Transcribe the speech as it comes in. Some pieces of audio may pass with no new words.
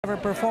Never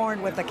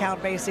performed with the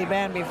Count Basie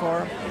band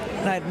before,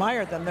 and I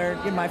admired them. They're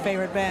my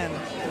favorite band.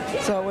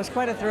 So it was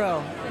quite a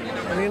thrill.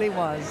 It really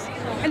was.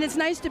 And it's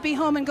nice to be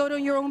home and go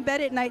to your own bed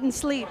at night and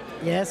sleep.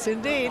 Yes,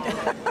 indeed.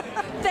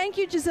 Thank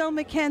you, Giselle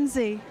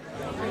Mackenzie.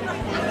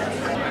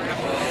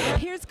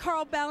 Here's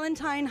Carl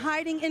Ballantyne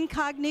hiding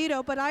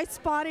incognito, but I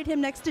spotted him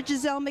next to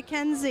Giselle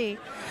Mackenzie.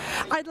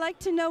 I'd like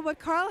to know what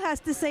Carl has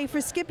to say for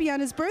Skippy on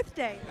his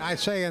birthday. I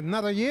say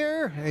another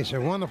year. He's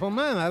a wonderful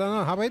man. I don't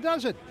know how he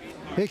does it.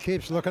 He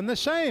keeps looking the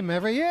same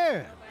every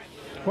year.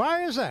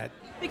 Why is that?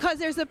 Because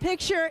there's a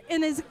picture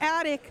in his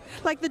attic,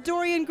 like the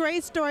Dorian Gray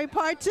story,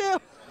 part 2.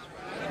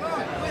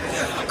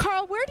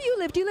 Carl, where do you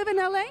live? Do you live in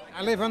LA?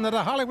 I live under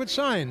the Hollywood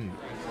sign.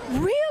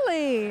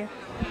 Really?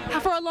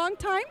 For a long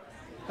time?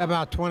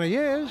 About 20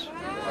 years.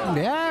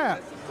 Yeah.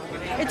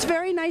 It's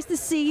very nice to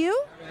see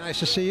you. Nice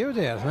to see you,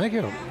 dear. Thank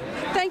you.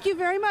 Thank you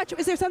very much.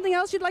 Is there something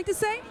else you'd like to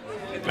say?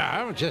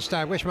 No, just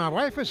I wish my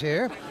wife was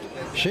here.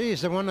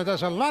 She's the one that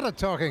does a lot of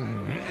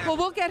talking. Well,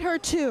 we'll get her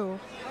too.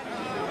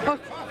 Oh.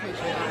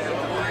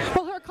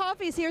 Well, her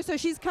coffee's here, so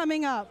she's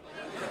coming up.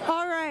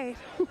 All right.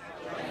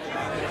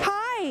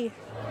 Hi,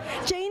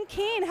 Jane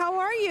Keane. How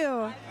are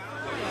you?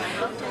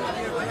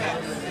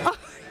 Oh,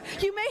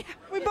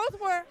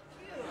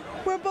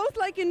 we're both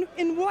like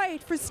in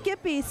white for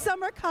Skippy,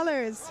 summer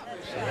colors.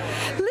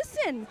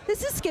 Listen,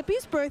 this is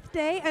Skippy's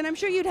birthday, and I'm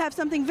sure you'd have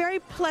something very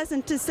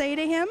pleasant to say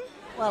to him.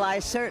 Well, I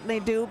certainly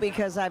do,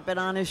 because I've been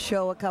on his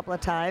show a couple of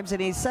times, and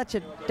he's such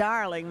a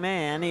darling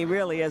man. He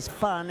really is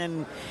fun,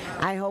 and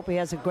I hope he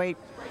has a great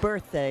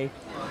birthday.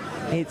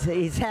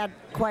 He's had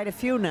quite a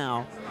few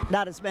now,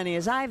 not as many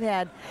as I've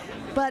had,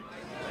 but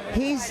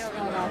he's...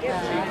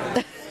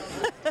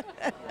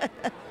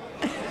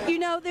 You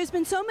know, there's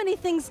been so many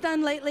things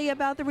done lately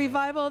about the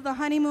revival of the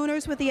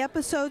Honeymooners with the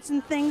episodes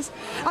and things.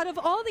 Out of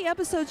all the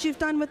episodes you've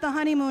done with the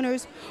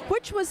Honeymooners,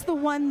 which was the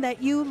one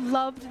that you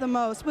loved the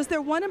most? Was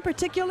there one in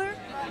particular?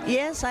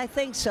 Yes, I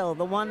think so.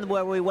 The one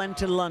where we went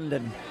to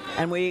London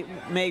and we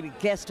made a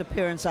guest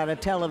appearance on a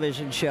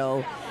television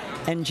show.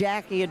 And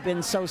Jackie had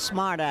been so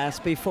smart-ass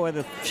before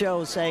the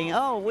show saying,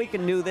 oh, we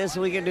can do this,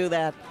 we can do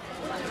that.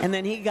 And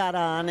then he got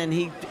on and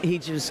he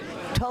just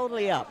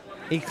totally up.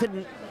 He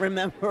couldn't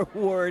remember a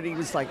word. He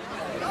was like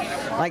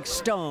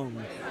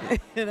stone.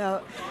 You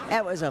know,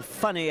 that was a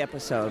funny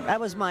episode. That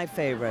was my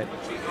favorite.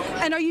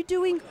 And are you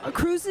doing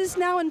cruises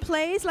now and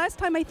plays? Last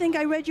time I think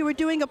I read you were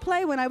doing a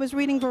play when I was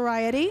reading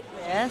Variety.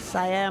 Yes,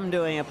 I am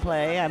doing a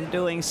play. I'm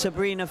doing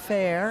Sabrina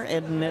Fair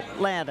in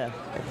Atlanta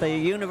at the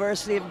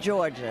University of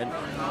Georgia.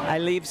 I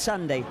leave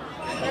Sunday.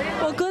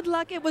 Well, good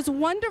luck. It was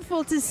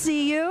wonderful to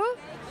see you.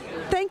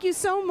 Thank you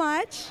so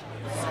much.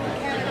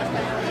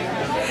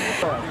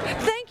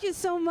 Thank you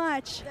so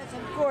much. That's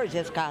a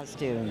gorgeous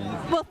costume.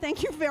 Well,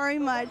 thank you very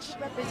much.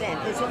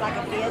 Represent. Is it like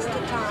a fiesta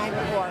time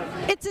or?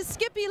 It's a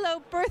Skippy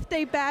Lowe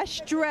birthday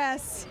bash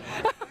dress.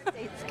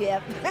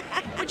 Skip.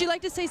 Would you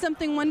like to say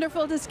something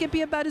wonderful to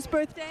Skippy about his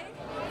birthday?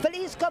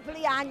 Feliz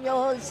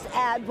cumpleaños,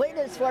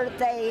 buena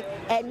suerte,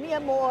 and mi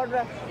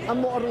amor,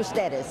 amor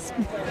ustedes.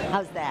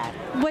 How's that?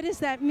 What does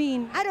that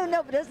mean? I don't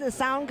know, but doesn't it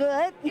sound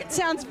good? It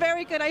sounds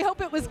very good. I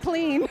hope it was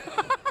clean.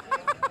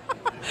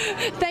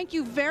 Thank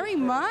you very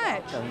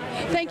much.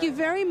 Thank you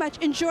very much.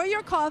 Enjoy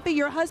your coffee.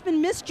 Your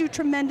husband missed you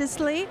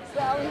tremendously.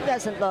 Well, he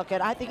doesn't look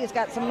it. I think he's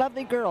got some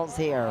lovely girls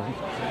here.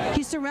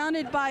 He's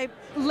surrounded by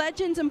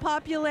legends and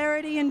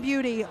popularity and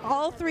beauty.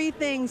 All three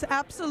things,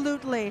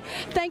 absolutely.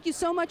 Thank you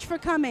so much for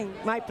coming.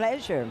 My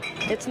pleasure.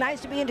 It's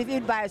nice to be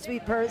interviewed by a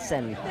sweet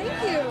person.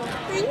 Thank you.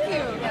 Thank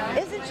you.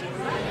 Isn't she?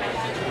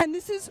 And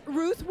this is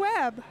Ruth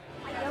Webb.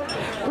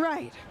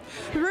 Right.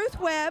 Ruth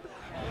Webb,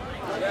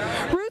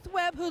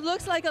 who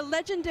looks like a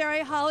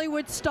legendary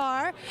Hollywood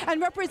star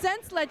and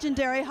represents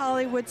legendary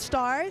Hollywood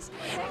stars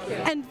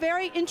and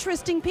very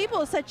interesting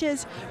people such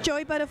as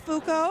Joey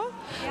Buttafuoco.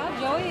 Yeah,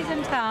 Joey's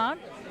in town.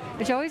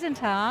 Joey's in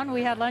town.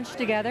 We had lunch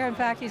together. In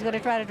fact, he's going to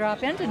try to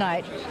drop in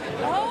tonight.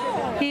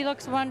 Oh. He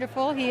looks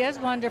wonderful. He is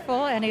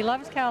wonderful, and he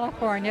loves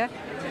California.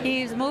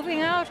 He's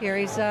moving out here.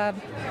 He's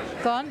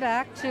going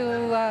back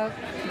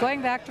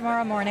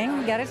tomorrow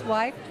morning, get his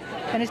wife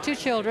and his 2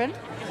 children,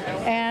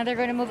 and they're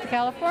going to move to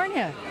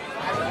California.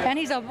 And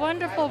he's a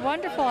wonderful,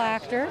 wonderful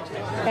actor,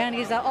 and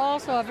he's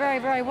also a very,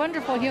 very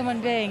wonderful human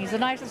being. He's the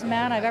nicest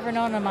man I've ever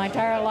known in my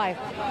entire life.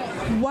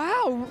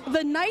 Wow,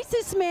 the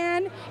nicest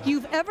man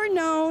you've ever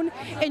known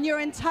in your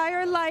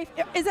entire life.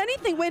 Is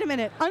anything, wait a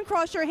minute,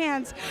 uncross your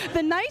hands.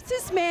 The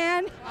nicest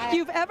man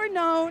you've ever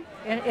known.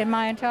 In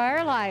my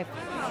entire life.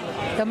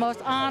 The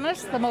most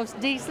honest, the most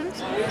decent,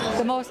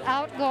 the most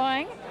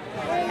outgoing,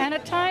 and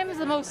at times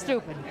the most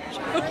stupid.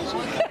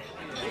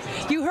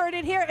 You heard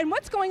it here. And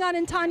what's going on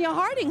in Tanya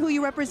Harding, who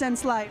you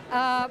represent's life?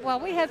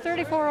 Well, we had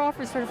 34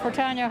 offers for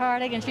Tanya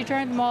Harding, and she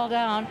turned them all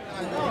down.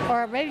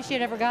 Or maybe she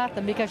never got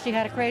them because she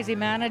had a crazy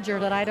manager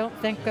that I don't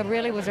think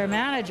really was her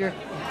manager.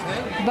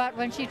 But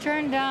when she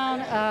turned down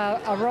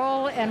a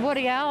role in a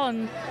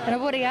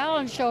Woody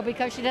Allen show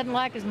because she didn't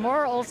like his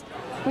morals,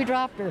 we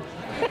dropped her.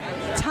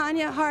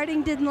 Tanya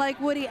Harding didn't like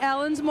Woody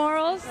Allen's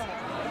morals?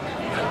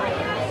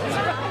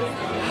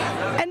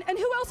 And And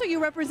who else are you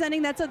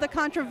representing that's of the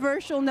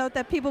controversial note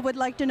that people would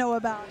like to know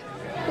about?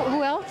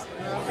 Who else?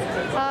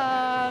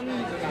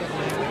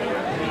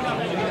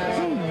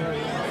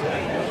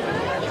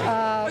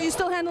 Are you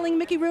still handling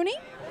Mickey Rooney?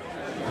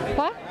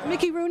 What?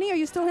 Mickey Rooney, are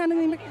you still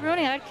handling Mickey?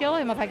 Rooney, I'd kill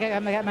him if I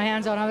got my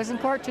hands on him. I was in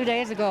court 2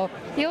 days ago.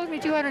 He owes me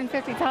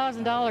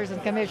 $250,000 in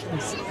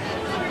commissions.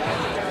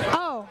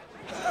 Oh.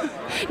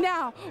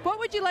 Now, what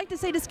would you like to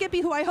say to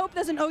Skippy, who I hope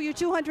doesn't owe you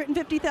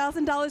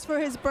 $250,000 for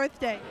his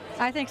birthday?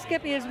 I think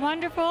Skippy is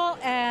wonderful,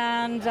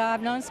 and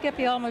I've known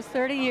Skippy almost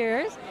 30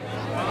 years.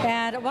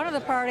 And at one of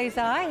the parties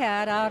I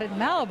had out in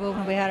Malibu,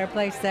 when we had our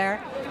place there,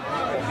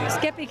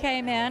 Skippy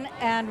came in,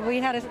 and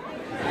we had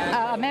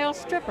a male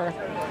stripper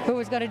who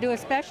was going to do a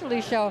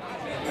specialty show.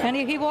 And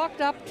he walked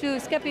up to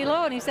Skippy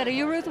Lowe, and he said, "Are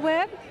you Ruth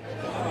Webb?"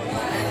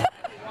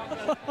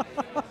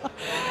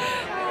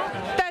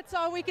 That's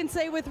all we can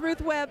say with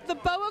Ruth Webb, the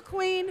boa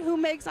queen who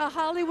makes a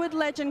Hollywood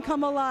legend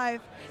come alive.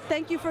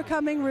 Thank you for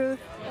coming, Ruth.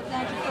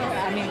 Thank you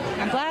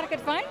I'm glad I could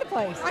find the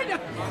place. I know.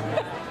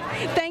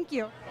 Thank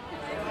you.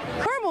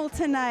 Normal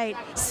tonight,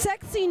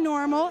 sexy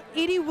normal,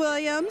 Edie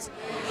Williams,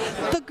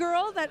 the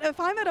girl that if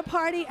I'm at a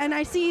party and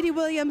I see Edie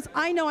Williams,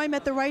 I know I'm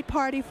at the right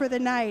party for the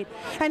night.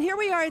 And here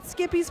we are at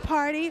Skippy's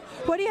party.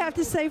 What do you have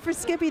to say for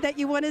Skippy that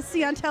you want to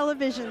see on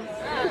television?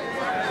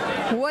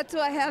 What do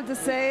I have to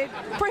say?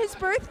 For his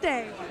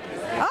birthday.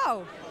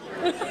 Oh,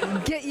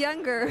 get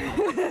younger.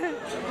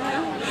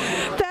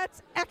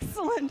 That's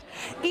excellent.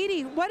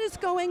 Edie, what is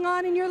going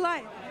on in your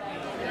life?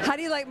 How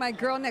do you like my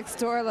girl next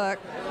door look?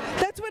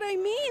 That's what I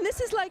mean. This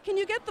is like, can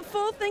you get the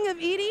full thing of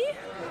Edie?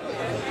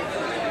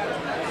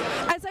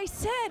 As I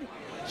said,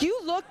 you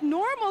look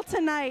normal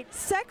tonight.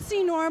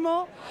 Sexy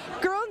normal.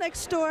 Girl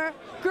next door.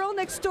 Girl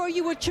next door,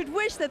 you should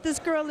wish that this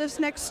girl lives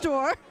next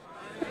door.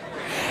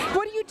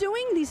 What are you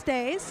doing these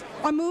days?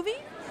 A movie?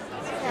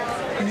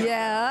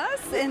 Yes,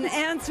 and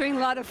answering a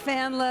lot of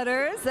fan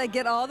letters. I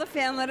get all the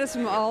fan letters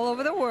from all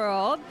over the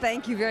world.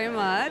 Thank you very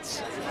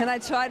much. And I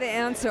try to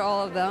answer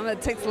all of them.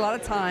 It takes a lot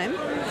of time.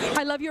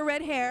 I love your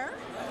red hair.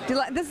 Do you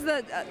like, this is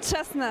the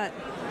chestnut.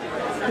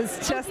 This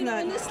chestnut. You know,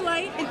 in this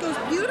light, it goes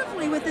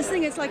beautifully with this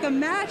thing. It's like a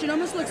match. It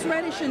almost looks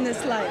reddish in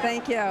this light.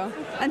 Thank you.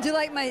 And do you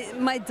like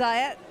my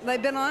diet that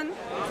I've been on?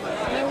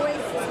 My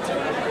waist is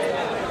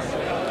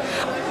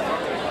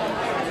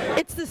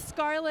It's the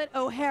Scarlett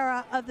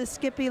O'Hara of the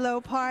Skippy Lowe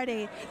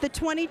party. The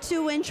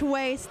 22-inch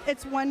waist.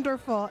 It's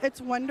wonderful.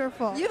 It's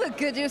wonderful. You look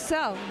good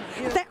yourself.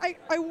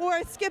 I wore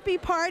a Skippy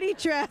party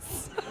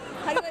dress.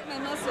 How do you like my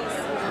muscles?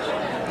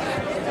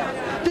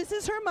 This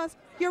is her muscle.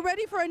 You're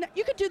ready for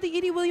you could do the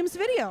Edie Williams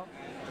video.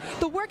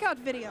 The workout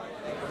video.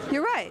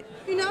 You're right.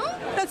 You know?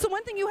 That's the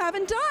one thing you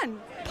haven't done.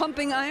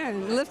 Pumping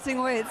iron,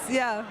 lifting weights.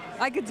 Yeah,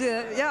 I could do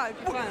it. Yeah, it'd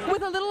be fun.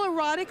 With a little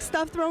erotic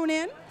stuff thrown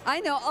in? I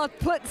know. I'll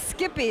put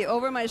Skippy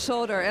over my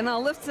shoulder and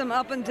I'll lift him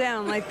up and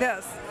down like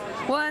this.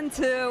 1,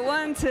 2,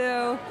 1,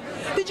 2.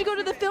 Did you go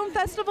to the film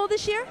festival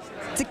this year?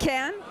 To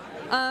Cannes?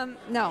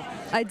 No.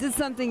 I did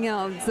something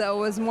else that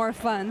was more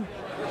fun.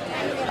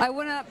 I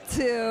went up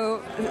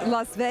to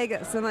Las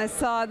Vegas and I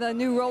saw the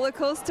new roller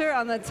coaster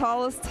on the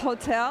tallest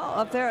hotel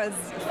up there. It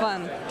was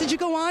fun. Did you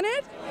go on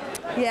it?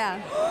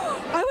 Yeah.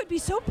 I would be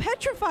so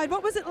petrified.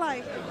 What was it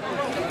like?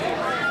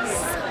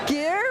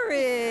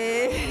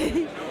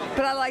 Scary.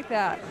 But I like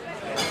that.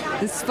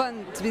 It's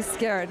fun to be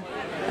scared.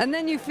 And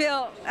then you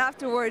feel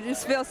afterward, you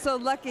just feel so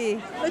lucky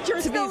that you're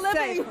to still be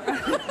living. safe.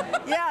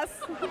 Yes,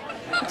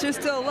 that you're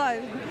still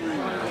alive.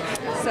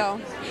 So.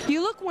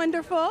 You look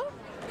wonderful.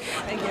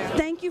 Thank you.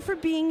 Thank you for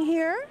being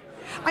here.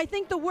 I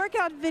think the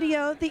workout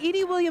video, the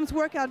Edie Williams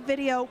workout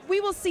video, we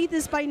will see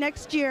this by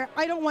next year.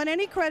 I don't want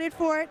any credit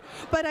for it,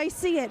 but I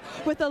see it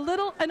with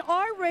an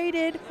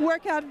R-rated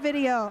workout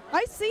video.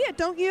 I see it,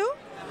 don't you?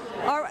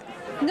 All right.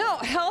 No,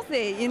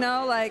 healthy, you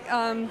know, like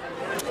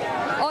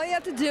all you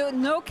have to do,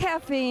 no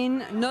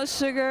caffeine, no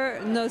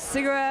sugar, no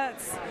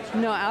cigarettes,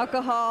 no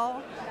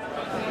alcohol.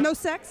 No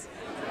sex?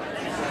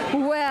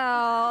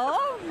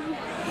 Well,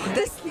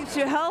 this keeps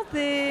you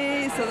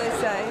healthy, so they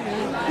say.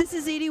 This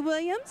is Edie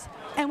Williams,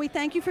 and we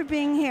thank you for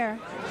being here.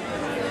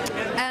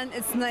 And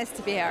it's nice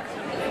to be here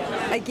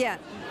again.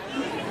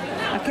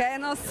 Okay,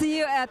 and I'll see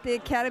you at the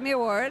Academy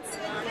Awards.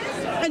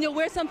 And you'll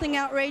wear something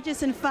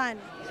outrageous and fun.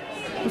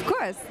 Of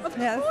course. Of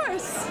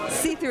course.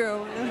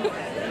 See-through.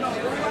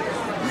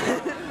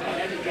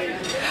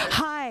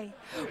 Hi,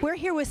 we're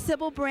here with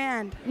Sybil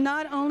Brand,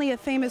 not only a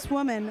famous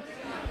woman,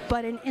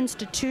 but an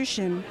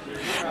institution.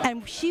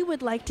 And she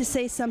would like to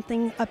say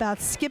something about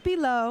Skippy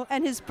Lowe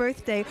and his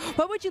birthday.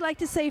 What would you like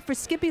to say for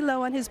Skippy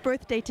Lowe on his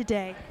birthday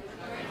today?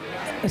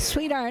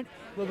 Sweetheart.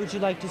 What would you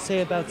like to say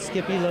about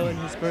Skippy Lowe and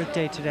his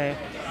birthday today?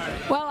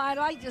 Well, I'd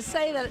like to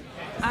say that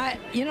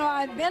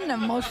I've been to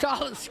most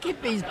all of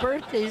Skippy's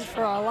birthdays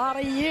for a lot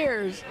of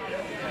years,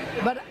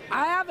 but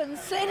I haven't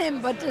seen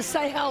him but to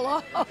say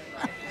hello.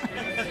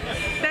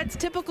 That's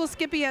typical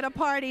Skippy at a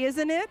party,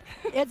 isn't it?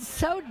 It's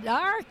so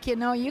dark, you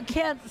know, you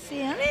can't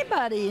see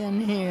anybody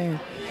in here,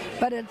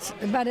 but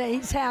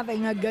he's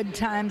having a good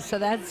time, so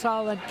that's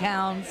all that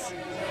counts.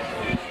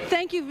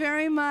 Thank you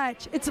very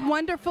much. It's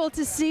wonderful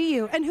to see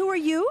you. And who are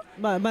you?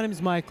 My name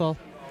is Michael.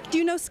 Do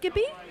you know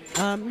Skippy?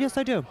 Yes,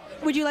 I do.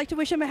 Would you like to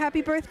wish him a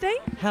happy birthday?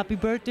 Happy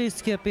birthday,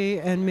 Skippy,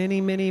 and many,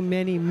 many,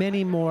 many,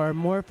 many more.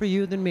 More for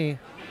you than me.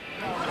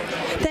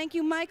 Thank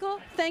you,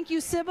 Michael. Thank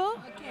you, Sybil.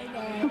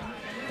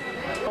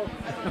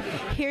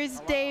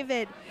 Here's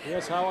David.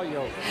 Yes, how are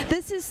you?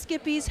 This is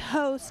Skippy's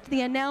host,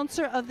 the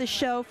announcer of the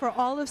show for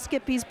all of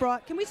Skippy's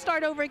Can we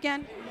start over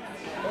again?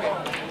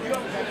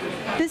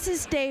 This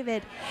is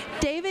David.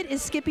 David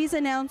is Skippy's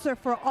announcer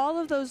for all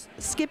of those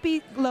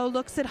Skippy Lowe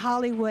Looks at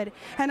Hollywood.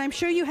 And I'm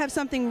sure you have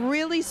something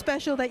really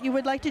special that you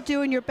would like to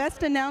do in your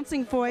best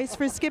announcing voice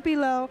for Skippy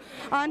Lowe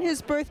on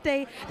his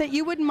birthday that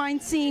you wouldn't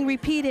mind seeing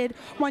repeated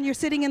when you're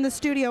sitting in the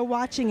studio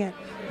watching it.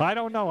 I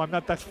don't know. I'm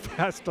not that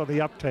fast on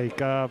the uptake.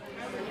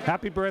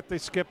 Happy birthday,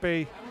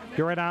 Skippy.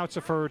 You're an announcer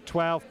for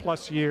 12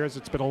 plus years.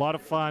 It's been a lot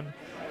of fun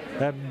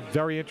and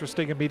very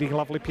interesting in meeting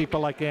lovely people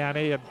like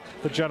Annie and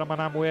the gentleman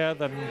I'm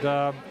with and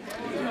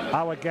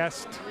our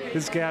guest,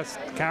 his guest,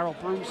 Carol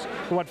Bruce,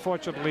 who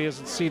unfortunately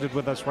isn't seated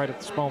with us right at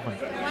this moment.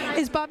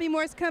 Is Bobby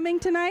Morse coming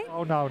tonight?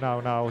 Oh, no.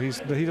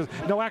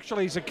 No,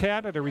 actually, he's in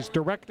Canada. He's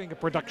directing a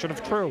production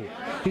of True.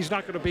 He's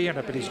not going to be in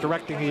it, but he's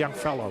directing a young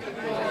fellow.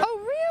 Oh,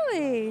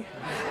 really?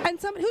 And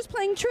who's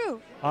playing True?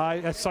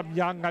 Some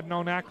young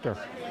unknown actor.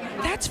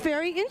 That's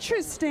very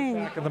interesting.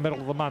 Back in the middle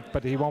of the month,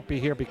 but he won't be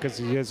here because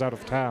he is out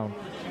of town.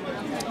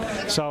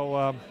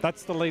 So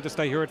that's the latest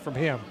I heard from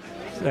him.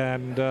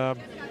 And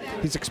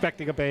he's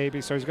expecting a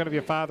baby, so he's going to be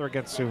a father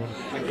again soon.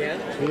 Again?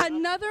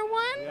 Another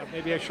one? Yeah,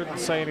 maybe I shouldn't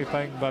say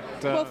anything, but...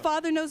 well,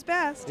 father knows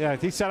best. Yeah,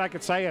 he said I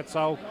could say it,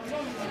 so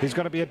he's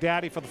going to be a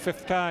daddy for the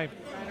 5th time.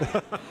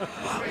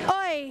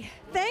 Oi,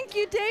 thank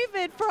you,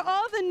 David, for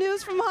all the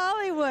news from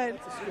Hollywood.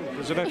 That's a scoop,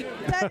 isn't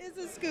it? That is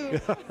a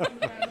scoop.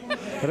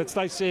 And it's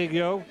nice seeing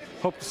you.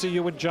 Hope to see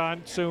you and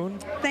John soon.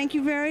 Thank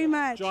you very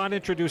much. John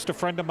introduced a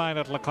friend of mine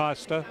at La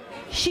Costa.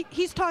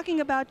 He's talking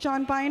about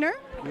John Biner?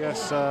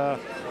 Yes, a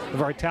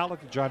very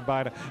talented John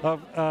Biner.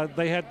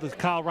 They had the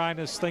Carl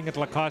Reiner's thing at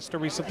La Costa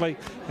recently,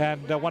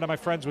 and one of my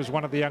friends was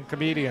one of the young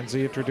comedians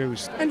he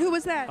introduced. And who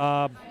was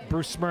that?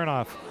 Bruce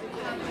Smirnoff.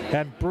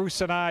 And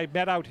Bruce and I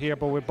met out here,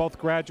 but we're both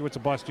graduates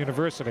of Boston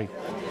University.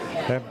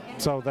 And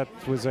so that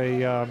was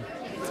a,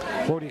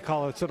 what do you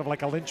call it, sort of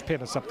like a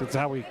linchpin or something. That's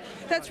how we...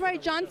 That's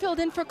right, John filled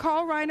in for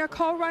Carl Reiner.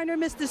 Carl Reiner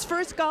missed his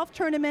first golf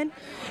tournament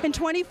in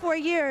 24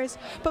 years,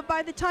 but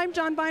by the time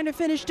John Biner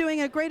finished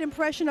doing a great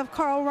impression of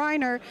Carl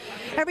Reiner,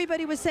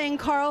 everybody was saying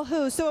Carl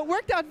who, so it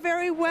worked out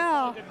very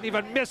well. They didn't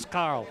even miss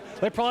Carl.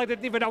 They probably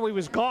didn't even know he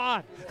was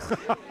gone.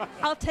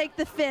 I'll take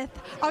the 5th.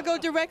 I'll go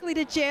directly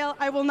to jail.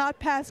 I will not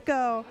pass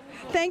go.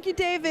 Thank you,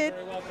 David.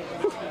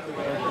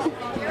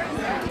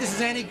 This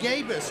is Annie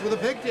Gabus with a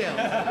pigtail.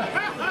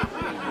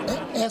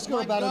 Ask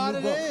her about a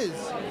new book. It is.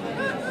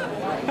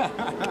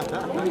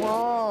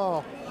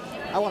 Whoa.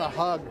 I want a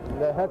hug.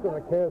 The heck with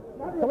a kiss.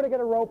 Somebody get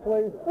a rope,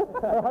 please.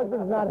 Her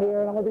husband's not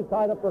here, and I'm going to be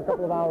tied up for a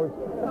couple of hours.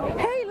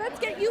 Hey, let's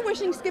get you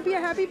wishing Skippy a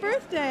happy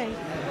birthday.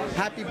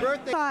 Happy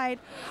birthday.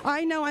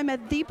 I know I'm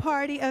at the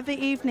party of the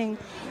evening.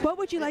 What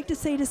would you like to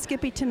say to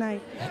Skippy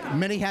tonight?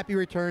 Many happy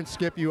returns,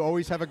 Skip. You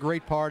always have a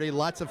great party,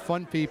 lots of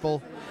fun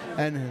people,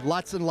 and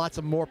lots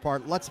of more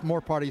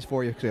parties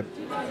for you, Skip.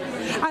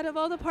 Out of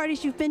all the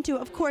parties you've been to,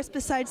 of course,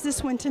 besides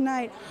this one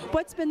tonight,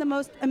 what's been the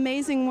most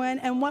amazing one,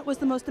 and what was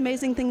the most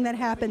amazing thing that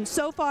happened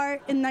so far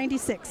in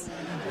 '96?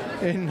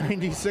 In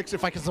 '96,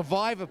 if I can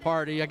survive a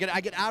party, I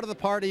get out of the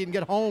party and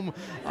get home,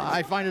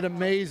 I find it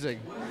amazing.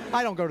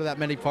 I don't go to that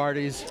many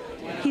parties.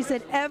 He's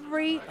at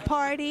every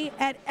party,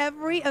 at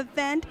every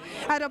event,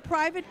 at a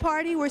private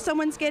party where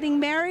someone's getting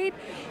married.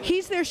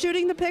 He's there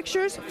shooting the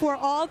pictures for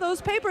all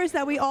those papers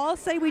that we all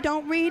say we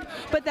don't read,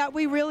 but that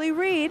we really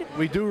read.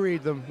 We do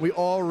read them. We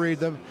all read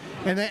them.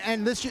 And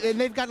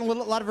they've gotten a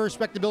lot of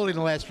respectability in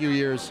the last few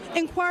years.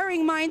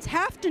 Inquiring minds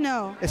have to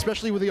know.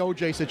 Especially with the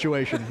OJ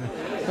situation.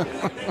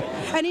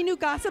 Any new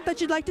gossip that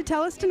you'd like to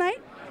tell us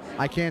tonight?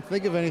 I can't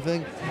think of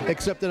anything,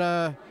 except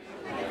that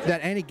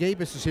Annie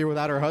Gabus is here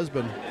without her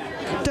husband.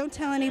 Don't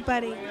tell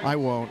anybody. I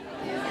won't.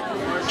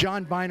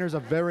 John Biner's a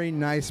very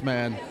nice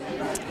man.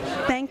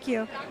 Thank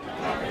you.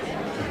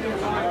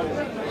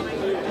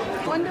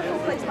 Wonderful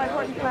place by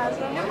Horton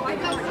Plaza.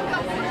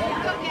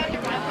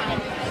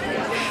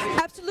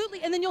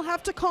 Absolutely, and then you'll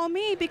have to call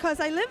me because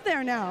I live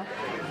there now.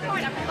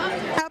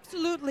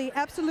 Absolutely,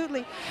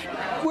 absolutely.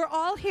 We're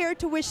all here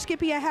to wish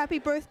Skippy a happy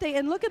birthday,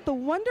 and look at the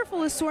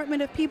wonderful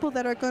assortment of people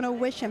that are going to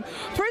wish him.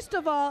 First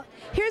of all,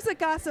 here's a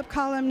gossip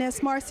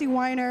columnist, Marcy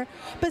Weiner.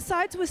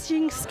 Besides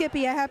wishing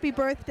Skippy a happy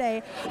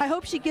birthday, I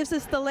hope she gives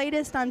us the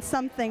latest on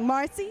something.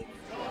 Marcy?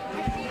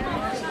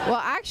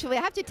 Well, actually,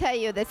 I have to tell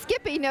you that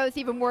Skippy knows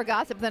even more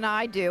gossip than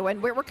I do,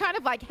 and we're kind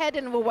of like Head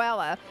and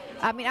Luella.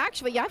 I mean,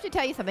 actually, I have to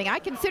tell you something. I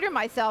consider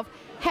myself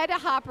Hedda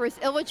Hopper's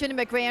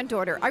illegitimate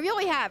granddaughter. I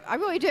really have. I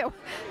really do.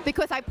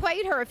 Because I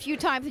played her a few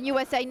times in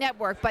USA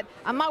Network, but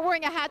I'm not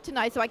wearing a hat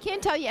tonight, so I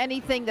can't tell you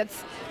anything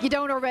that's you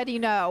don't already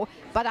know.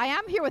 But I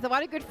am here with a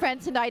lot of good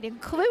friends tonight,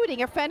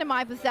 including a friend of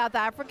mine from South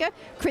Africa,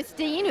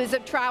 Christine, who's a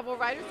travel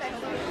writer.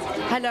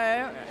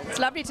 Hello. It's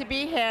lovely to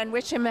be here and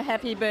wish him a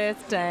happy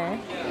birthday.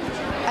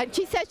 And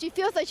she says she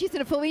feels like she's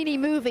in a Fellini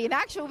movie, and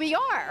actually we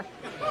are.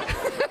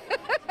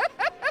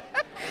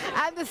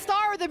 And the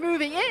star of the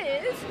movie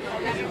is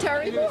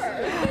Terry Moore.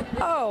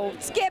 Oh,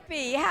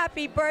 Skippy,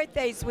 happy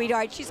birthday,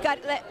 sweetheart. She's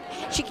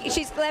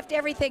left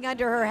everything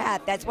under her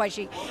hat. That's why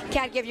she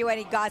can't give you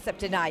any gossip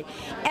tonight.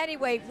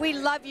 Anyway, we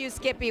love you,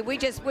 Skippy. We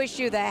just wish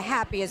you the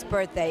happiest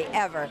birthday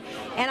ever.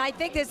 And I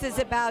think this is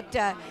about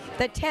the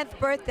 10th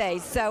birthday,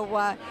 so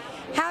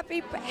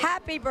happy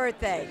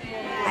birthday.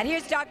 And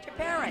here's Dr.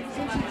 Parent.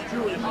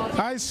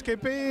 Hi,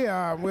 Skippy.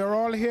 We're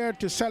all here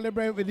to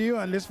celebrate with you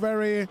on this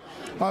very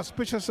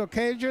auspicious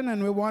occasion,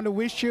 and we want to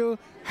wish you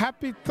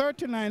happy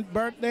 39th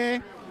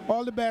birthday.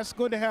 All the best,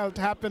 good health,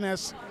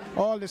 happiness,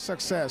 all the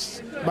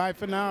success. Bye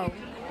for now.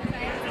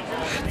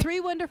 Three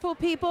wonderful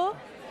people,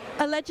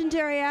 a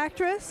legendary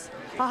actress,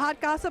 a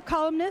hot gossip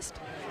columnist,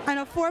 and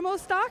a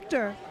foremost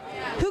doctor.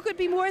 Who could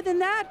be more than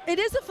that? It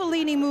is a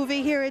Fellini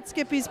movie here at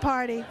Skippy's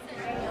party.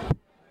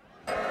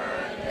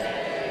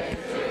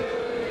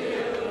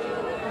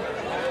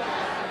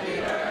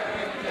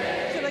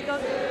 Should I go?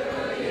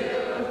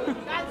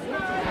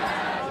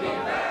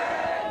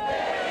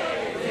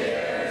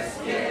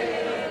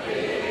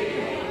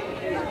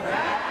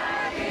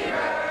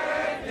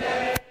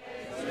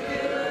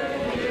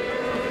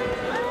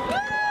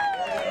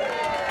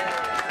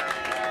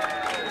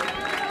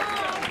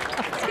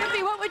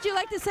 Skippy, what would you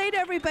like to say to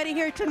everybody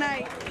here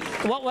tonight?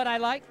 What would I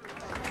like?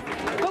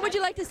 What would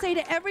you like to say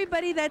to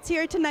everybody that's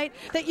here tonight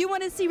that you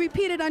want to see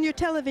repeated on your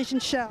television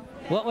show?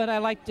 What would I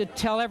like to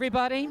tell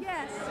everybody?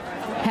 Yes.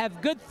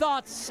 Have good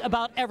thoughts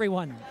about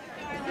everyone.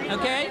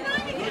 Okay?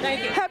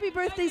 Thank you. Happy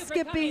birthday,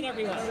 Skippy.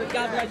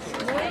 God bless you.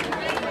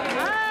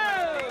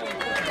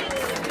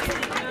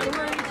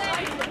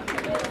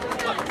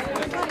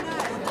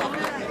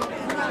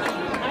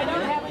 I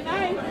don't have a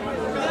knife.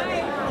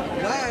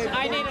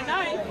 I need a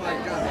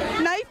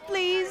knife. Knife,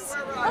 please.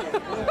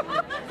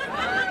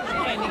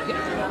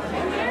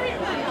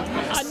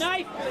 A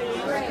knife.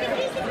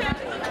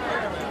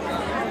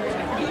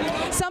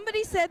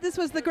 Somebody said this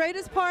was the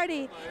greatest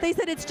party. They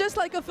said it's just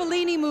like a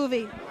Fellini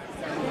movie.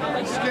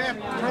 Skip,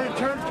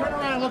 turn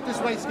around and look this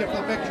way, Skip, for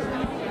the picture.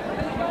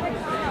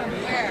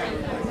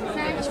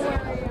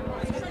 Sanctuary.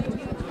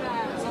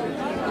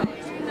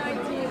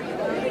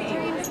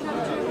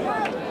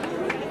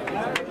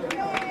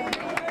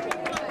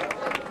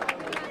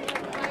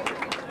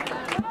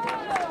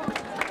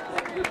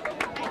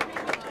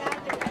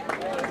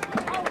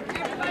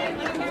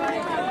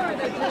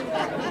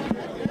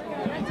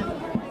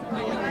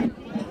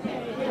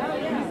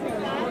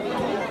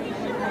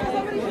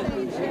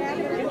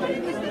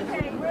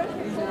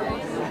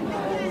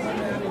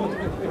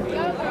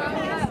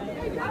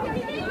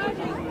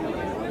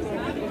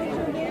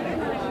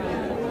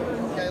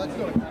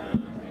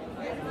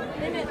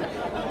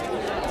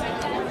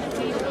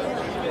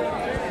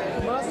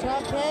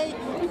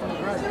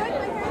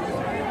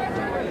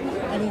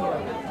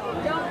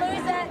 Don't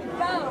lose that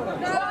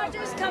phone.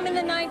 Roger's coming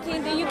the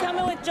 19th. Are you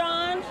coming with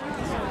John?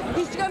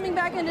 He's coming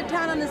back into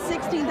town on the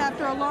 16th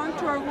after a long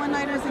tour of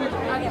one-nighters.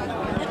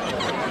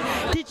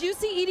 Did you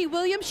see Edie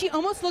Williams? She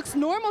almost looks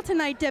normal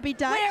tonight, Debbie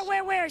Dutch.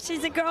 Where?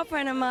 She's a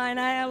girlfriend of mine.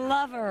 I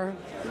love her.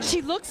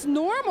 She looks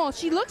normal.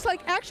 She looks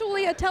like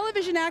actually a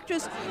television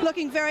actress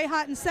looking very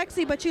hot and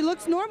sexy, but she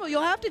looks normal.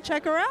 You'll have to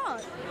check her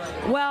out.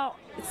 Well,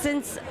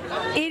 since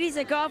Edie's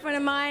a girlfriend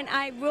of mine,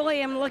 I really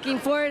am looking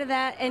forward to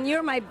that, and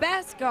you're my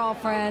best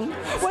girlfriend.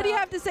 What do you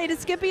have to say to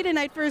Skippy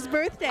tonight for his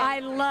birthday? I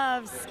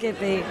love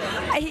Skippy.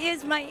 He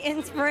is my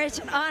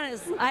inspiration,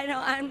 honest.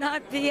 I'm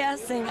not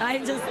BSing. I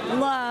just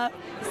love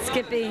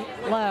Skippy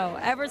Lowe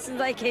ever since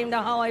I came to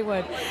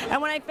Hollywood.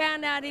 And when I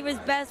found out he was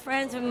best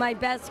friends with my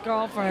best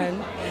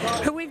girlfriend,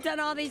 who we've done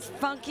all these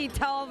funky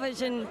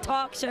television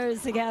talk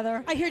shows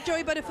together. I hear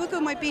Joey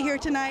Buttafuoco might be here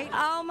tonight.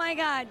 Oh my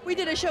God. We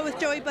did a show with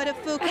Joey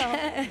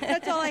Buttafuoco.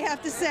 That's all I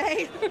have to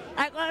say.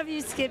 I love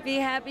you, Skippy.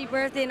 Happy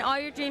birthday, and all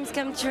your dreams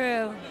come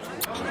true.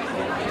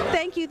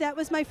 Thank you. That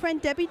was my friend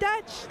Debbie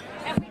Dutch.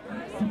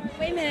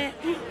 Wait a minute.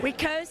 We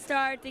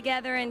co-starred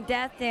together in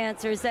Death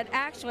Dancers that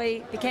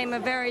actually became a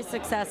very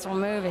successful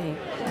movie.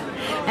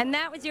 And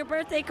that was your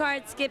birthday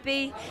card,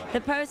 Skippy.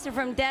 The poster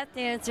from Death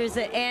Dancers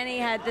that Annie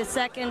had the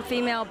second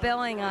female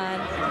billing on.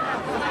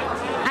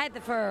 I had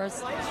the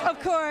first. Of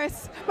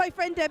course. My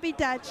friend Debbie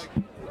Dutch.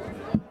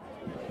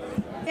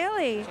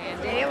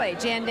 Daly.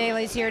 Jan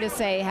Daly's here to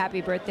say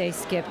happy birthday,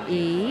 Skip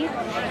E.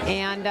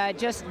 And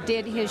just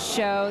did his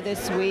show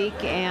this week,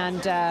 and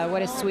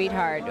what a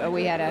sweetheart.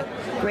 We had a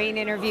great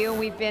interview.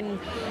 We've been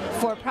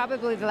for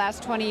probably the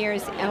last 20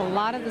 years in a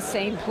lot of the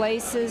same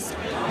places,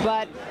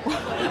 but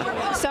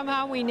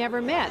somehow we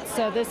never met.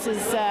 So this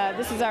is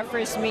our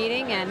first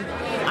meeting, and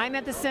I'm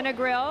at the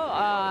Cinegrill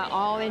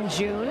all in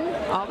June,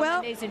 all the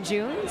Mondays in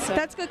June. So.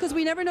 That's good because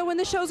we never know when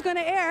the show's going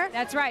to air.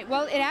 That's right.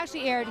 Well, it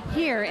actually aired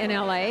here in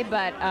LA,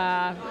 but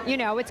you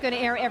know, it's going to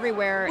air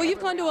everywhere. Well, you've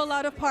gone to a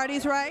lot of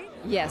parties, right?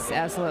 Yes,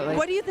 absolutely.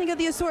 What do you think of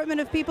the assortment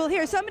of people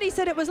here? Somebody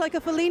said it was like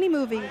a Fellini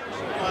movie.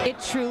 It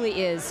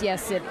truly is.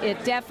 Yes,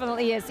 it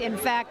definitely is. In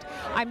fact,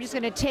 I'm just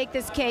going to take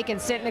this cake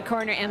and sit in the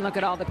corner and look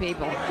at all the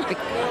people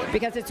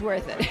because it's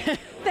worth it.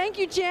 Thank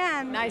you,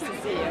 Jan. Nice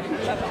to see you.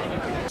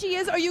 Bye-bye. She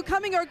is. Are you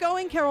coming or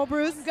going, Carol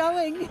Bruce?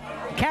 Going.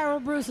 Carol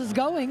Bruce is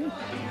going.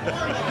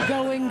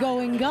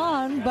 Going,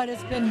 gone. But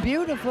it's been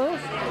beautiful.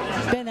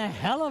 It's been a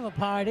hell of a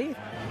party.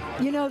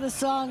 You know the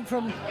song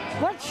from,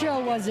 what show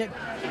was it?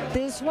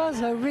 This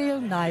was a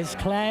real nice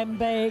clam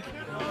bake.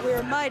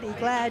 We're mighty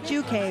glad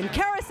you came.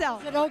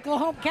 Carousel. At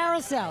Oklahoma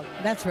Carousel.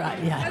 That's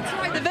right, yeah. That's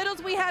right. The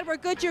vittles we had were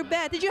good, your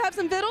bet. Did you have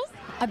some vittles?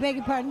 I beg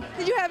your pardon?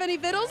 Did you have any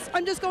vittles?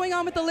 I'm just going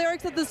on with the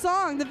lyrics of the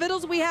song. The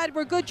vittles we had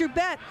were good, your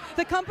bet.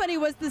 The company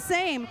was the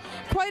same.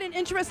 Quite an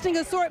interesting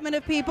assortment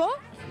of people.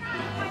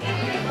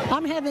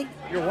 I'm having...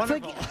 You're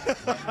wonderful.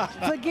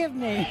 Forgive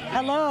me.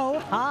 Hello.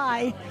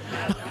 Hi.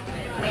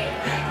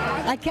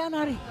 I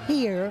cannot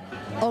hear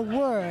a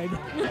word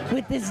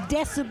with this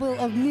decibel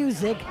of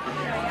music.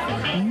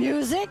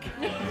 Music?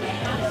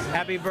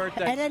 Happy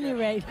birthday. At any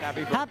rate,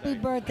 happy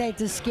birthday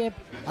to Skip,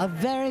 a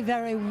very,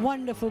 very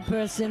wonderful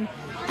person.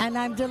 And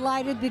I'm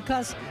delighted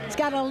because it's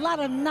got a lot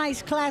of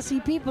nice, classy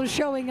people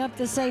showing up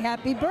to say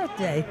happy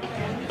birthday.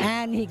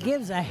 And he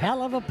gives a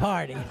hell of a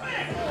party.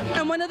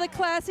 And one of the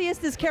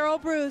classiest is Carol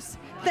Bruce.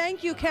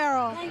 Thank you,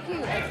 Carol. Thank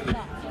you.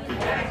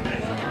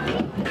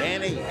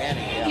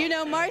 Annie. You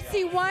know,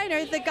 Marcy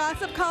Weiner, the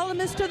gossip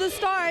columnist to the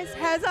Stars,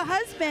 has a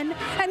husband,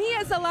 and he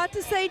has a lot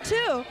to say,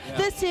 too.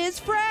 This is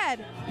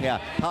Fred. Yeah,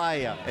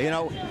 hi. You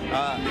know,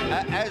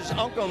 as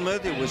Uncle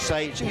Milty would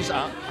say, geez,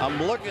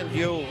 I'm looking at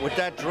you with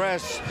that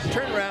dress.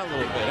 Turn around a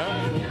little bit,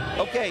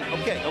 huh? Okay.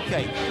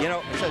 You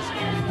know, says,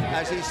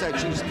 as he said,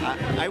 geez,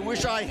 I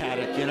wish I had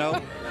it, you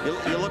know.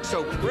 You look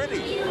so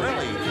pretty,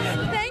 really.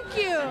 Thank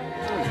you.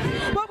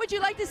 What would you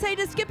like to say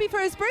to Skippy for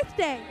his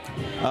birthday?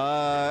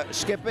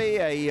 Skippy,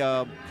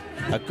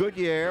 a good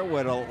year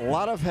with a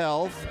lot of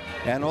health,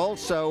 and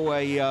also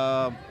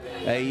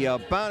a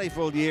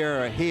bountiful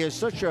year. He is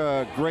such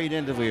a great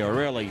interviewer,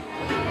 really.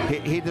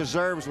 He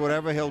deserves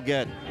whatever he'll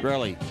get,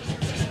 really.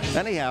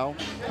 Anyhow,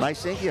 nice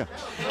seeing you.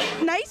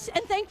 Nice,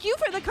 and thank you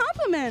for the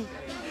compliment.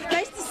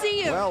 Nice to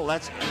see you.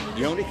 Well,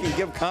 you only can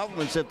give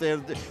compliments if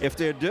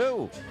they're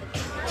due.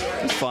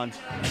 It's fun.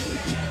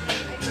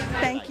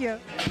 Thank you.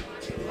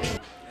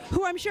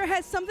 Who I'm sure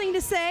has something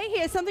to say. He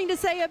has something to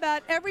say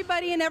about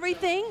everybody and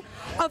everything.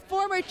 A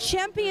former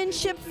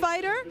championship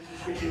fighter,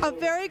 a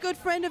very good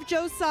friend of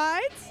Joe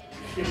Sides,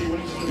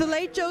 the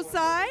late Joe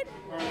Side.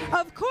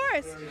 Of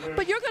course,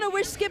 but you're going to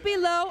wish Skippy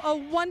Lowe a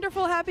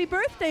wonderful happy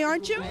birthday,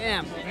 aren't you? I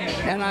am,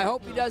 and I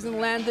hope he doesn't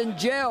land in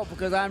jail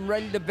because I'm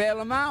ready to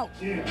bail him out.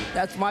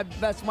 That's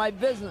my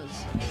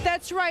business.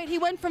 That's right. He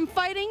went from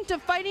fighting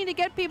to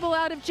get people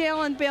out of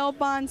jail and bail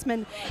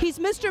bondsman. He's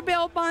Mr.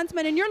 Bail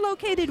Bondsman, and you're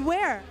located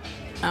where?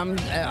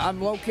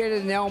 I'm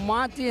located in El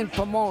Monte and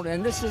Pomona,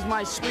 and this is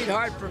my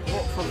sweetheart for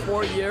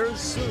 4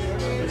 years.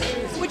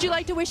 Would you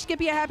like to wish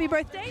Skippy a happy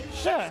birthday?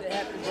 Sure.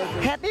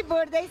 Happy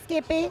birthday,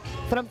 Skippy,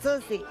 from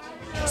Susie.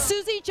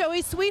 Susie,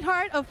 Joey's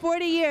sweetheart of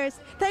 40 years.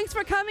 Thanks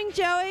for coming,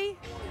 Joey.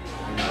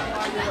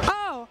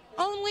 Oh,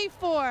 only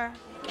 4.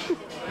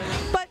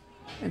 But.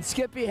 And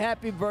Skippy,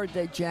 happy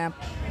birthday, champ.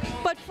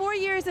 But 4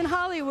 years in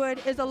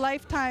Hollywood is a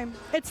lifetime.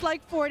 It's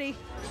like 40.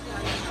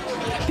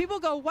 People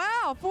go,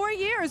 wow, 4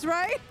 years,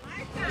 right?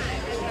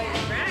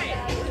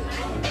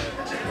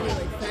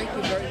 Thank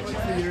you very much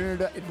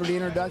for the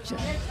introduction.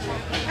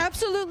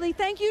 Absolutely.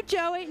 Thank you,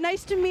 Joey.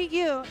 Nice to meet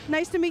you.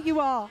 Nice to meet you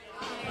all.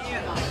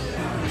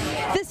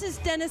 This is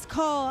Dennis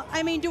Cole.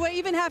 I mean, do I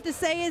even have to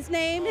say his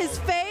name? His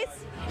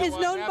face is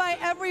known by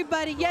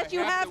everybody. Yes, you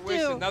have to.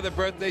 Wish another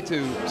birthday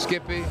to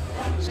Skippy.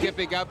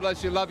 Skippy, God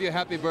bless you. Love you.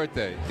 Happy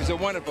birthday. He's a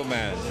wonderful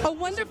man. A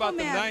wonderful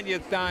man.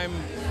 It's about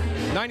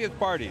the 90th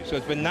party, so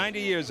it's been 90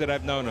 years that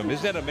I've known him.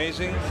 Isn't that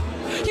amazing?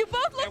 You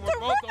both look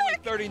terrific. We're both only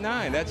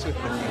 39. That's it.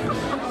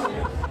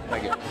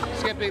 Thank you.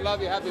 Skippy,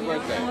 love you. Happy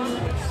birthday.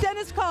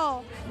 Dennis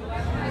Cole.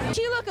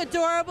 She look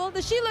adorable.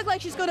 Does she look like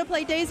she's going to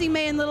play Daisy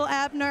May and Little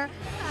Abner?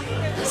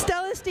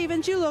 Stella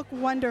Stevens, you look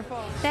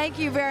wonderful. Thank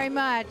you very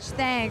much.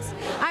 Thanks.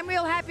 I'm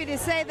real happy to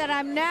say that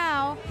I'm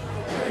now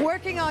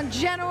working on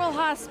General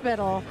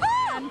Hospital.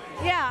 And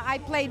yeah, I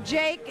played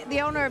Jake,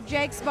 the owner of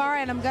Jake's Bar,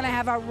 and I'm going to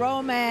have a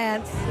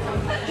romance.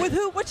 With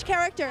who? Which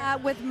character?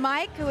 With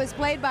Mike, who is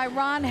played by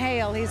Ron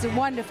Hale. He's a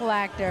wonderful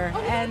actor.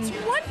 Oh, that's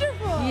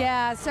wonderful.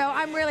 Yeah, so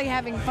I'm really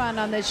having fun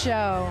on this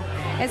show.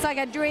 it's like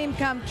a dream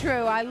come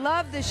true. I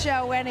love the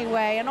show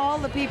anyway, and all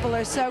the people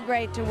are so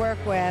great to work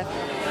with.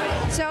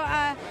 So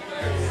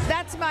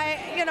that's my,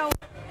 you know,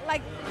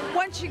 like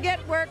once you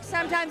get work,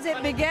 sometimes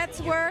it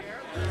begets work.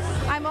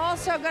 I'm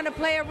also going to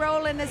play a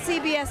role in the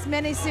CBS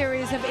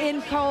miniseries of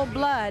In Cold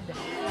Blood.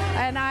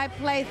 And I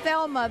play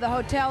Thelma, the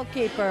hotel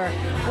keeper,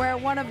 where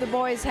one of the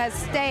boys has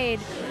stayed,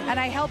 and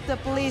I help the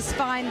police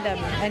find them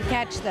and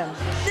catch them.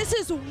 This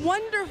is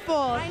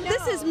wonderful.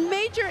 This is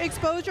major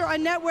exposure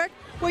on network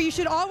where you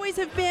should always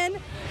have been.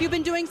 You've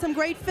been doing some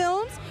great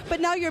films, but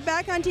now you're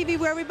back on TV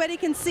where everybody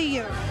can see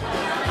you.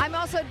 I'm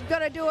also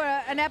going to do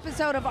an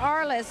episode of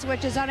Arliss,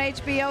 which is on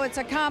HBO. It's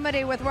a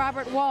comedy with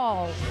Robert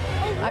Wall.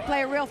 I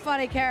play a real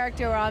funny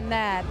character on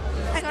that.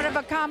 Sort of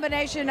a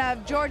combination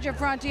of Georgia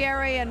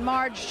Frontiere and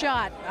Marge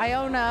Schott. I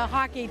own a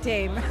hockey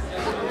team.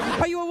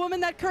 Are you a woman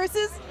that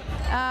curses?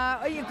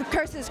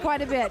 Curses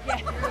quite a bit,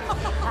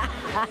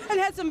 yeah. And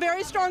has some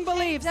very strong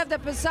beliefs. Of the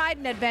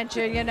Poseidon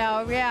Adventure, you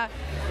know, yeah.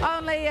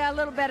 Only a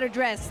little better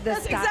dressed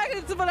this time.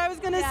 Exactly what I was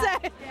going to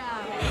say.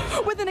 Yeah.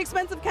 With an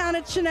expensive gown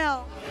at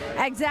Chanel.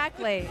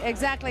 Exactly,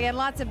 exactly, and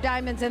lots of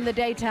diamonds in the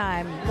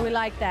daytime. We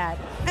like that.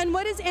 And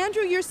what is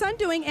Andrew, your son,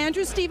 doing?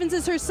 Andrew Stevens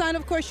is her son,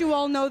 of course you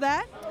all know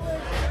that.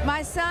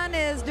 My son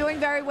is doing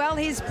very well.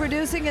 He's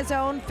producing his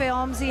own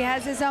films. He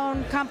has his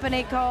own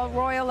company called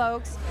Royal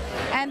Oaks,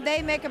 and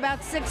they make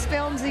about 6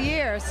 films a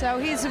year, so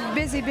he's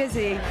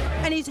busy.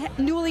 And he's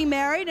newly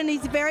married, and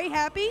he's very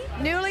happy?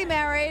 Newly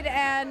married,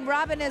 and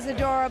Robin is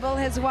adorable,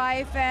 his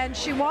wife, and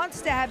she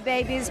wants to have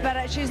babies,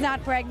 but she's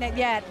not pregnant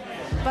yet.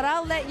 But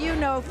I'll let you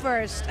know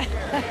first.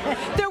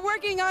 They're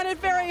working on it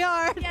very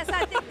hard. Yes,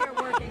 I think they're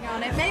working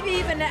on it. Maybe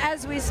even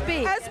as we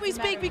speak. As we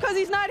speak, because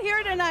he's not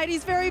here tonight.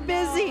 He's very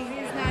busy. No,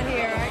 he's not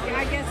here.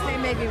 I guess they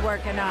may be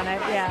working on it,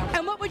 yeah.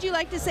 And what would you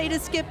like to say to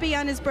Skippy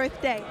on his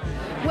birthday?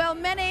 Well,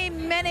 many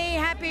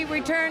happy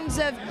returns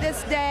of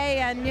this day,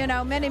 and, you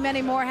know,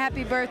 many more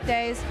happy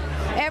birthdays.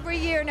 Every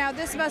year now,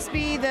 this must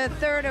be the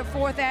 3rd or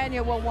 4th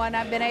annual one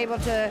I've been able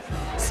to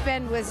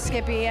spend with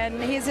Skippy,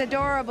 and he's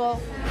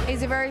adorable.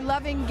 He's a very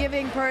loving,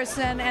 giving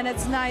person, and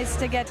it's nice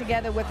to get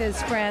together with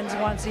his friends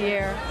once a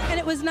year. And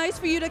it was nice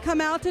for you to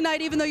come out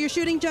tonight, even though you're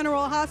shooting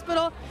General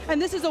Hospital,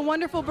 and this is a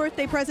wonderful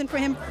birthday present for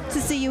him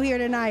to see you here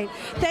tonight.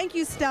 Thank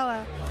you,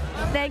 Stella.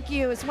 Thank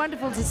you. It's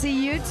wonderful to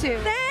see you too.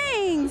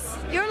 Thanks.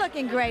 You're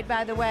looking great,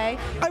 by the way.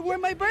 I wore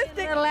my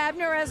birthday. Little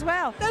Abner as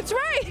well. That's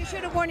right. You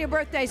should have worn your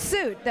birthday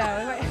suit,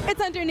 though.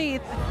 It's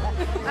underneath.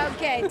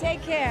 Okay,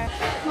 take care.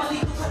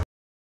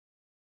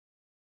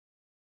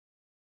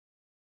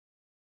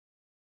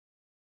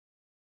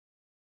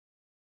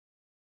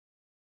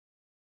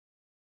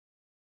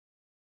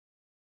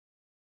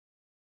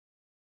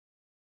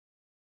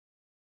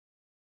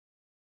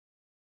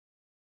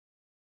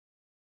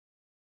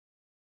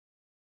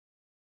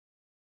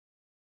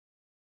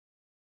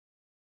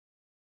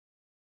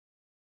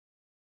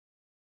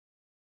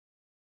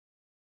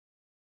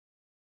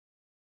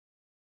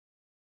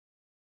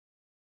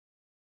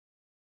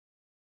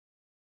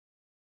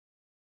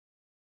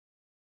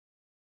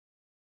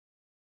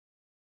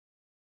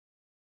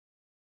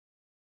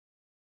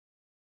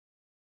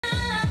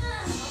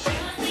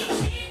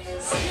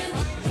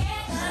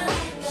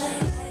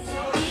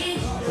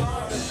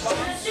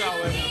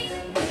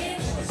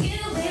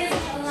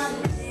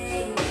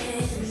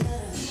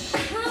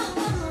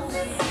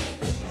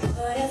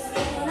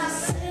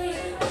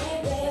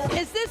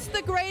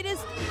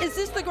 Is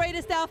this the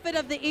greatest outfit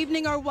of the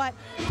evening or what?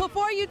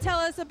 Before you tell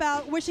us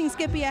about wishing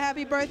Skippy a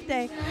happy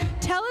birthday,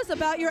 tell us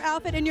about your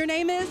outfit, and your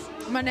name is?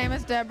 My name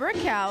is Deborah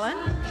Callan.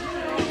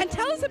 And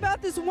tell us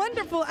about this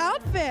wonderful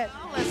outfit.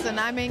 Listen,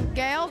 I mean,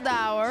 Gail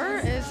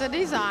Dower is a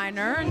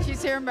designer, and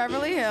she's here in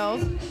Beverly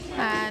Hills.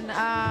 And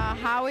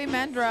Howie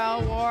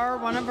Mandrell wore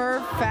one of her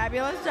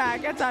fabulous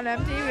jackets on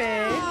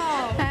MTV.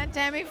 Oh. And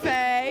Tammy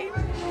Faye.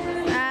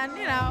 And,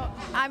 you know,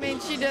 I mean,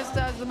 she just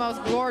does the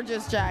most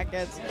gorgeous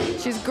jackets.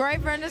 She's a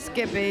great friend of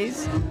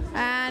Skippy's.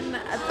 And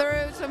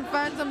through some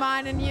friends of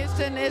mine in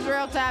Houston,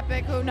 Israel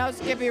Tapik, who knows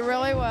Skippy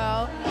really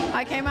well,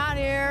 I came out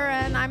here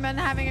and I've been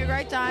having a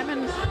great time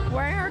and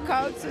wearing her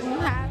coats and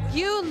hats.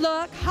 You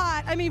look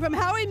hot. I mean, from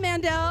Howie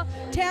Mandel,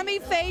 Tammy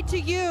Faye to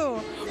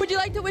you. Would you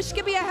like to wish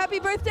Skippy a happy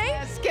birthday?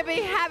 Yes,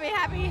 Skippy,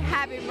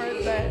 happy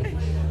birthday.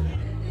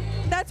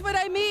 That's what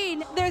I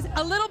mean. There's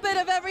a little bit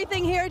of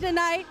everything here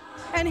tonight.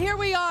 And here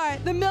we are.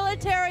 The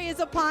military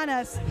is upon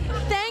us.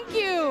 Thank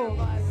you.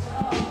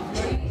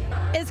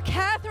 Is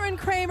Catherine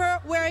Kramer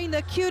wearing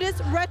the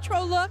cutest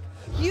retro look?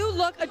 You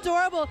look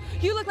adorable.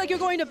 You look like you're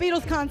going to a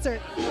Beatles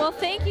concert. Well,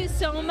 thank you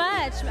so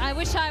much. I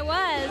wish I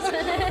was.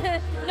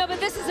 No, but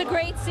this is a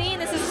great scene.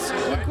 This is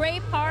a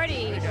great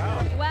party.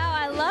 Wow,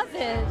 I love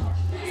it.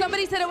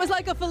 Somebody said it was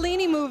like a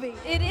Fellini movie.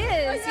 It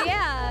is,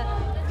 yeah.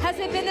 Has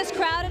it been this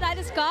crowded? I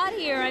just got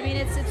here. I mean,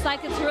 it's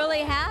like it's really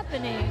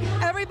happening.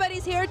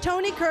 Everybody's here.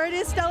 Tony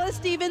Curtis, Stella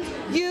Stevens,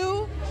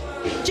 you,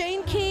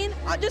 Jane Keane,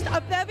 just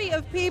a bevy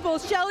of people.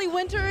 Shelley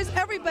Winters,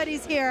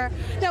 everybody's here.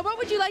 Now, what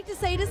would you like to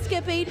say to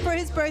Skippy for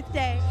his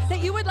birthday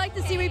that you would like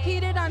to see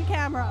repeated on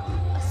camera?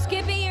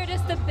 Skippy, you're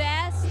just the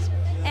best,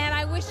 and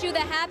I wish wish you the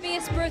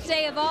happiest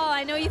birthday of all.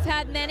 I know you've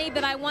had many,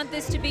 but I want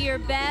this to be your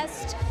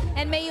best.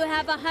 And may you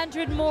have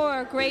 100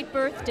 more great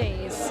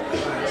birthdays.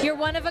 You're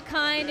one of a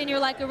kind, and you're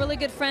like a really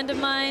good friend of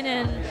mine,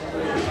 and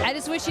I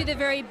just wish you the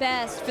very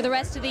best for the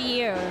rest of the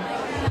year.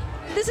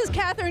 This is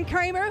Catherine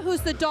Kramer,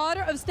 who's the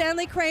daughter of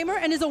Stanley Kramer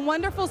and is a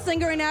wonderful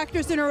singer and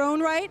actress in her own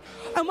right.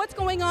 And what's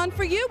going on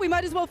for you? We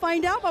might as well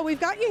find out while we've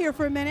got you here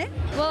for a minute.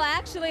 Well,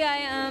 actually,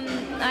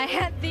 I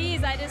had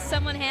these.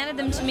 Someone handed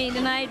them to me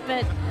tonight,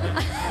 but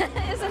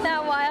isn't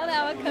that wild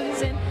how it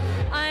comes in?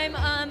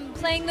 I'm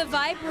playing the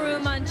Viper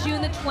Room on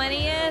June the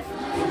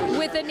 20th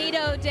with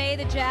Anita O'Day,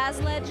 the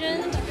jazz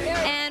legend,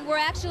 and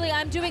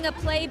I'm doing a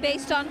play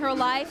based on her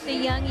life, the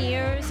young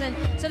years, and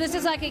so this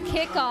is like a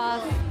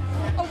kickoff.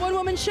 A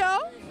one-woman show?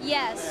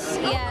 Yes,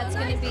 yeah, it's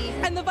going to be.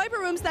 And the Viper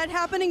Room's that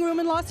happening room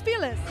in Los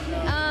Feliz?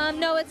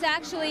 No, it's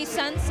actually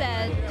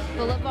Sunset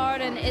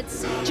Boulevard, and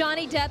it's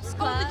Johnny Depp's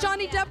club. Oh, the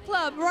Johnny Depp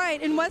Club,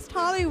 right, in West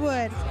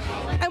Hollywood.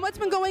 And what's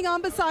been going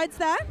on besides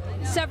that?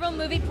 Several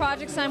movie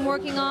projects I'm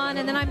working on,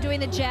 and then I'm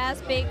doing the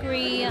Jazz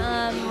Bakery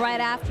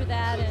right after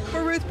that. And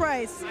for Ruth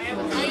Price?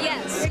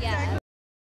 Yes, yeah.